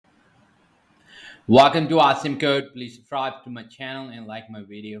Welcome to Awesome Code. Please subscribe to my channel and like my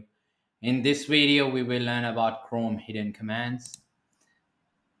video. In this video, we will learn about Chrome hidden commands.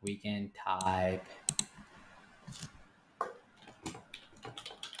 We can type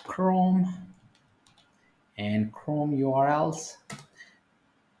Chrome and Chrome URLs.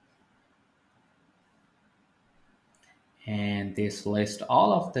 And this lists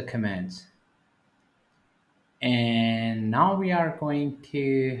all of the commands. And now we are going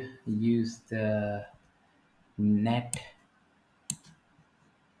to use the network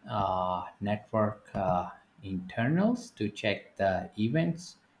internals to check the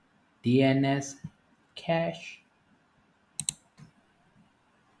events, DNS, cache.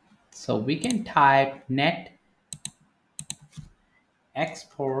 So we can type net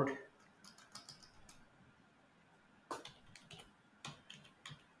export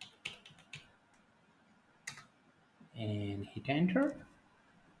and hit enter,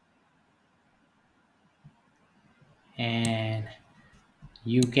 and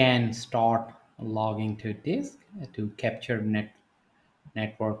you can start logging to disk to capture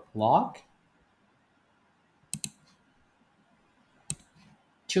network log.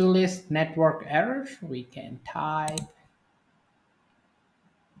 To list network errors, we can type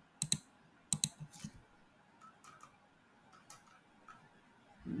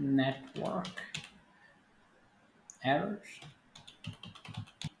network errors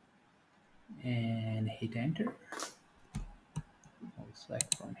and hit enter. I'll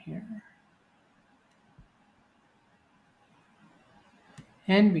select from here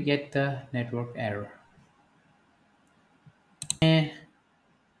and we get the network error. And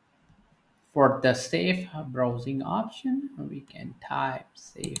for the safe browsing option, we can type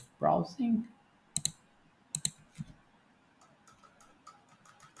safe browsing.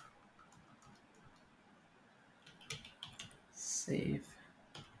 Safe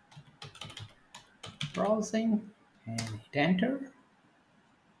browsing and hit enter.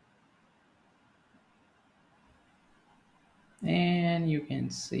 And you can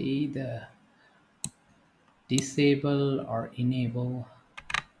see the disable or enable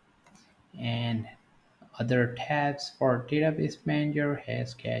and other tabs for database manager,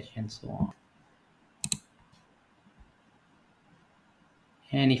 Hashcache, and so on.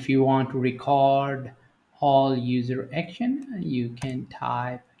 And if you want to record all user action, you can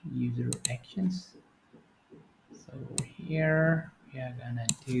type user actions. So here we are gonna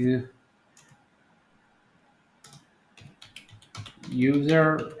do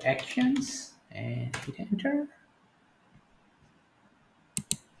user actions and hit enter.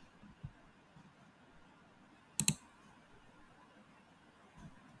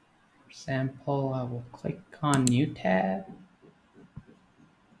 For example, I will click on new tab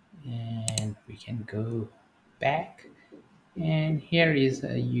and we can go back, and here is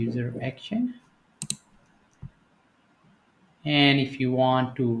a user action. And if you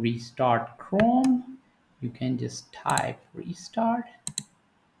want to restart Chrome, you can just type restart.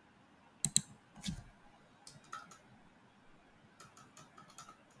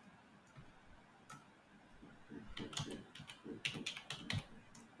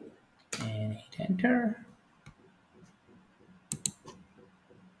 And hit enter.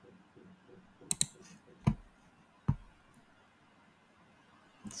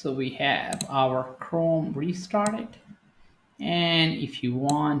 So we have our Chrome restarted. And if you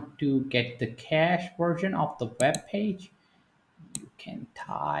want to get the cache version of the web page, you can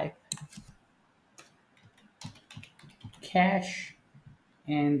type cache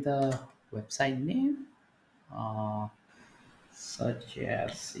and the website name, such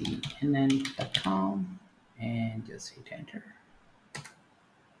as cnn.com, and just hit enter.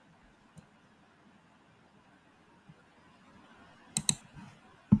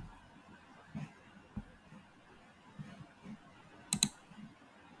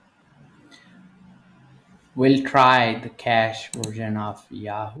 We'll try the cache version of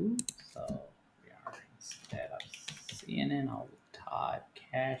Yahoo. So we are, instead of CNN, I'll type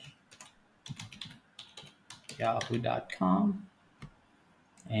cache yahoo.com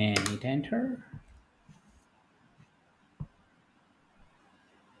and hit enter.